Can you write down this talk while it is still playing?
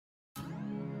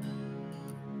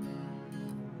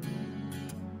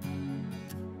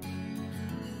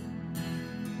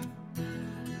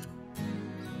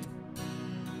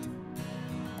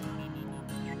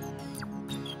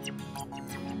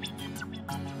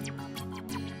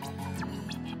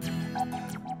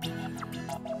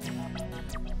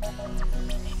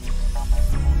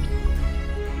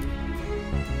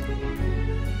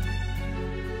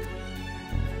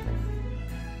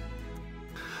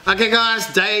Okay guys,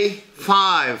 day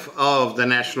 5 of the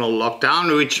national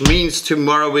lockdown, which means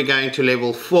tomorrow we're going to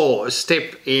level 4, a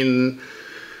step in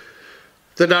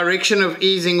the direction of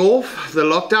easing off the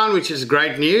lockdown, which is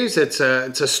great news. It's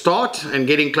a start and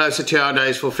getting closer to our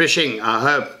days for fishing, I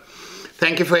hope.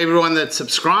 Thank you for everyone that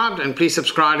subscribed, and please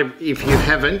subscribe if you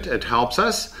haven't, it helps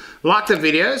us. Like the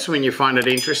videos when you find it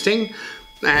interesting,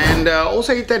 and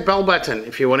also hit that bell button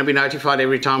if you want to be notified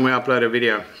every time we upload a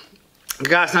video.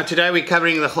 Guys, now today we're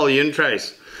covering the Galjoen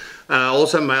trace.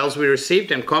 Also mails we received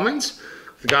and comments.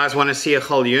 If you guys want to see a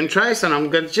Galjoen trace, and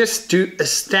I'm going to just do a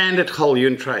standard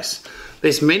Galjoen trace.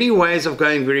 There's many ways of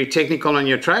going very technical on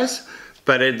your trace,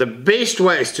 but the best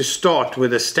way is to start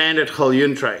with a standard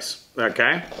Galjoen trace.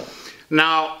 Okay.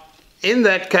 Now, in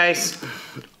that case,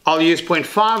 I'll use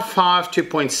 0.55 to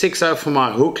 0.60 for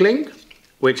my hook link,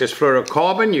 which is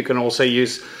fluorocarbon. You can also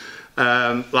use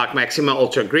like Maxima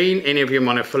Ultra Green, any of your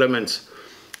monofilaments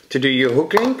to do your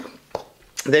hook link.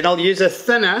 Then I'll use a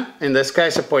thinner, in this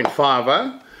case a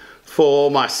 0.50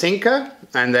 for my sinker,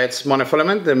 and that's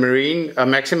monofilament, the Marine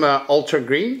Maxima Ultra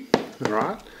Green. All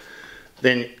right.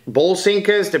 Then ball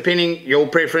sinkers, depending your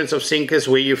preference of sinkers,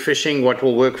 where you're fishing, what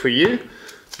will work for you.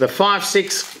 The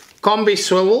 5/6 combi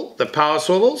swivel, the power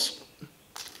swivels.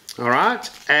 All right,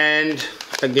 and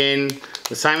again,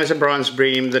 the same as a bronze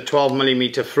bream, the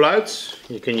 12mm floats,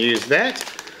 you can use that,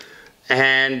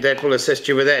 and that will assist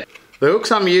you with that. The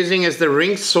hooks I'm using is the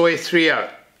Ring Soy 3.0.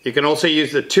 You can also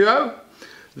use the 2.0.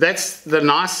 That's the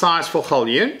nice size for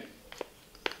Galjoen.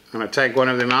 I'm going to take one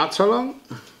of them out so long.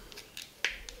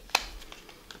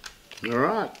 All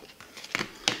right,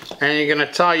 and you're going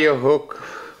to tie your hook.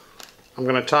 I'm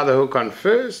going to tie the hook on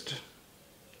first.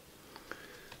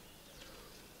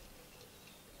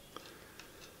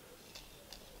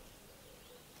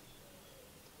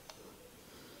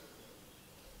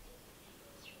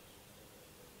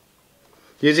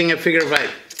 Using a figure of 8.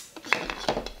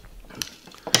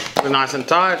 So nice and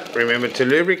tight. Remember to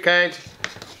lubricate.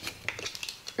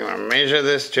 I'm going to measure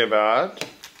this to about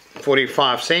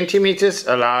 45 centimeters,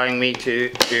 allowing me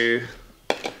to do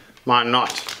my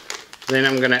knot. Then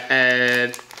I'm going to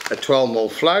add a 12mm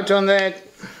float on that.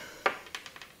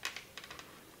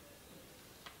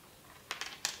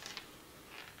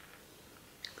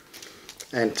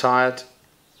 And tie it.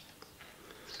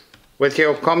 With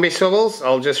your combi swivels,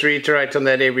 I'll just reiterate on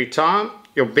that every time.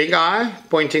 Your big eye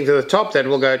pointing to the top, that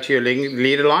will go to your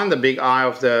leader line, the big eye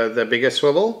of the bigger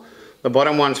swivel. The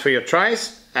bottom one's for your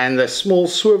trace, and the small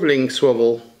swiveling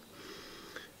swivel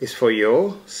is for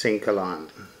your sinker line.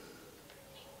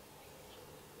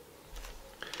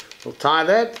 We'll tie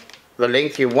that the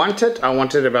length you want it. I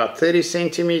want it about 30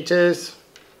 centimeters.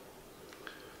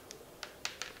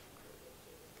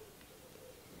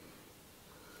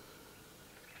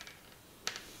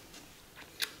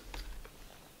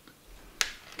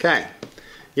 Okay,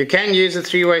 you can use a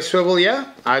 3-way swivel here.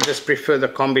 I just prefer the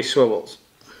combi swivels.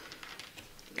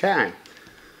 Okay,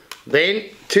 then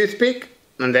toothpick,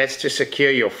 and that's to secure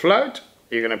your float.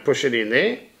 You're going to push it in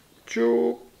there.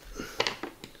 You're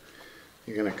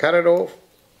going to cut it off.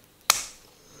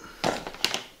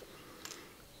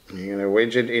 You're going to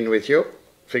wedge it in with your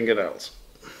fingernails.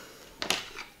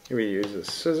 We use a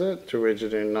scissor to wedge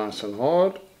it in nice and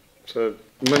hard, so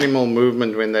minimal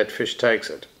movement when that fish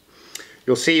takes it.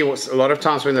 You'll see a lot of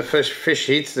times when the fish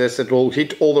hits this, it will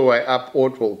hit all the way up, or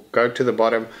it will go to the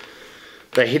bottom.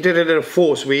 They hit it at a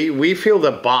force. We feel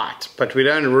the bite, but we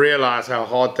don't realize how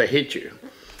hard they hit you.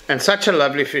 And such a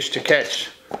lovely fish to catch.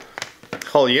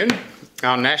 Galjoen,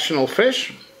 our national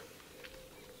fish,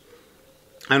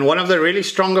 and one of the really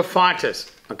stronger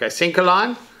fighters. Okay, sinker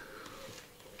line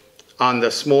on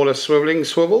the smaller swiveling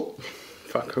swivel,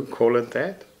 if I could call it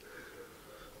that,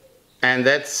 and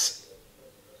that's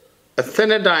a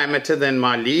thinner diameter than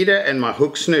my leader and my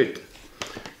hook snoot.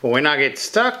 For when I get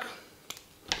stuck,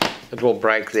 it will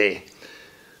break there.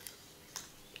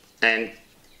 And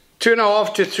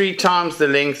 2.5 to 3 times the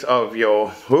length of your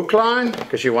hook line,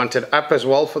 because you want it up as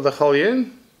well for the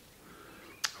Galjoen.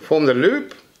 Form the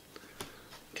loop,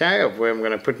 okay, of where I'm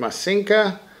going to put my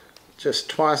sinker, just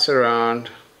twice around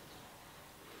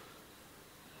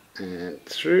and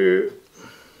through.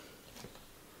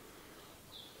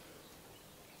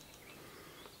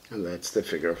 And that's the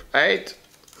figure of 8.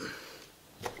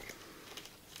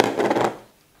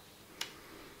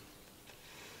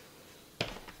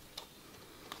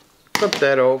 Flip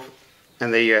that off,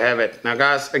 and there you have it. Now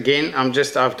guys, again,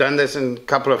 I've done this in a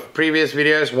couple of previous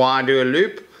videos, why I do a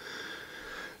loop.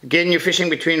 Again, you're fishing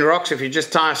between rocks. If you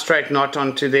just tie a straight knot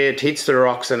onto there, it hits the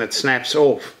rocks and it snaps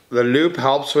off. The loop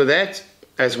helps with that,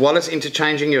 as well as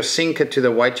interchanging your sinker to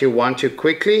the weight you want to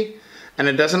quickly, and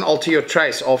it doesn't alter your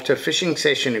trace. After a fishing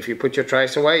session, if you put your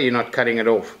trace away, you're not cutting it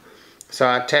off. So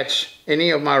I attach any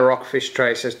of my rockfish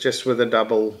traces just with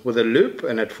a loop,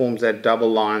 and it forms that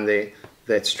double line there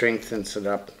that strengthens it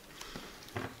up.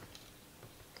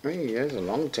 Hey, here's a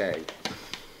long tag.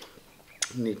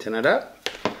 Neaten it up.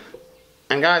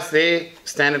 And guys, there,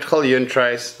 standard Galjoen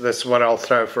trace. That's what I'll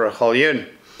throw for a Galjoen.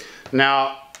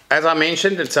 Now, as I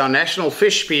mentioned, it's our national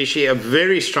fish species, a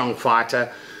very strong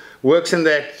fighter. Works in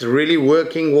that really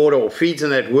working water, or feeds in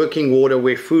that working water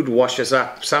where food washes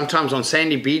up. Sometimes on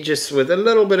sandy beaches with a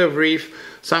little bit of reef,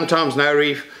 sometimes no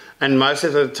reef, and most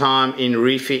of the time in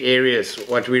reefy areas,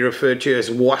 what we refer to as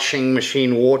washing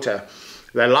machine water.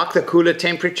 They like the cooler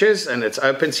temperatures, and it's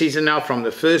open season now. From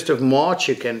the 1st of March,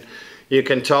 you can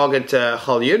target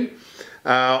Galjoen.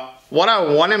 What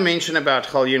I want to mention about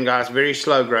Galjoen, guys, very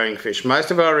slow growing fish. Most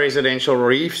of our residential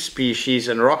reef species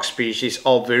and rock species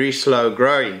are very slow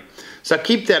growing. So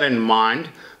keep that in mind,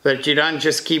 that you don't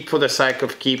just keep for the sake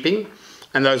of keeping.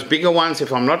 And those bigger ones,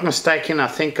 if I'm not mistaken, I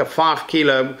think a 5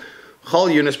 kilo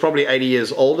Galjoen is probably 80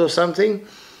 years old or something.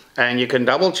 And you can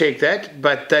double check that,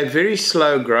 but they're very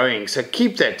slow growing. So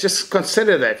keep that, just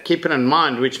consider that, keep it in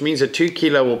mind, which means a 2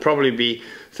 kilo will probably be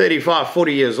 35,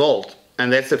 40 years old.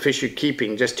 And that's the fish you're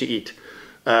keeping just to eat.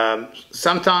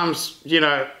 Sometimes, you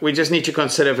know, we just need to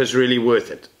consider if it's really worth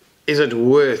it. Is it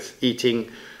worth eating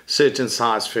certain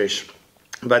size fish?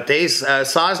 But there's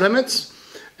size limits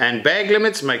and bag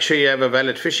limits. Make sure you have a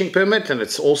valid fishing permit, and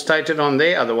it's all stated on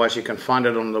there. Otherwise, you can find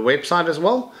it on the website as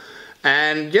well.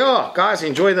 And yeah, guys,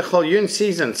 enjoy the Galjoen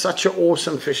season. Such an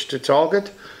awesome fish to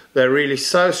target. They're really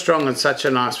so strong and such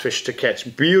a nice fish to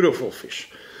catch. Beautiful fish.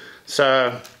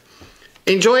 So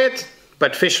enjoy it,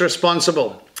 but fish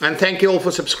responsible. And thank you all for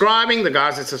subscribing. The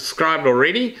guys that subscribed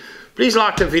already, please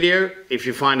like the video if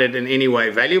you find it in any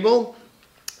way valuable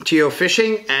to your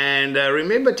fishing. And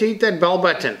remember to hit that bell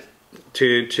button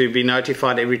to be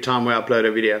notified every time we upload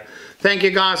a video. Thank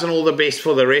you guys, and all the best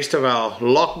for the rest of our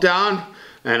lockdown.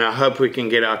 And I hope we can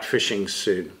get out fishing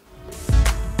soon.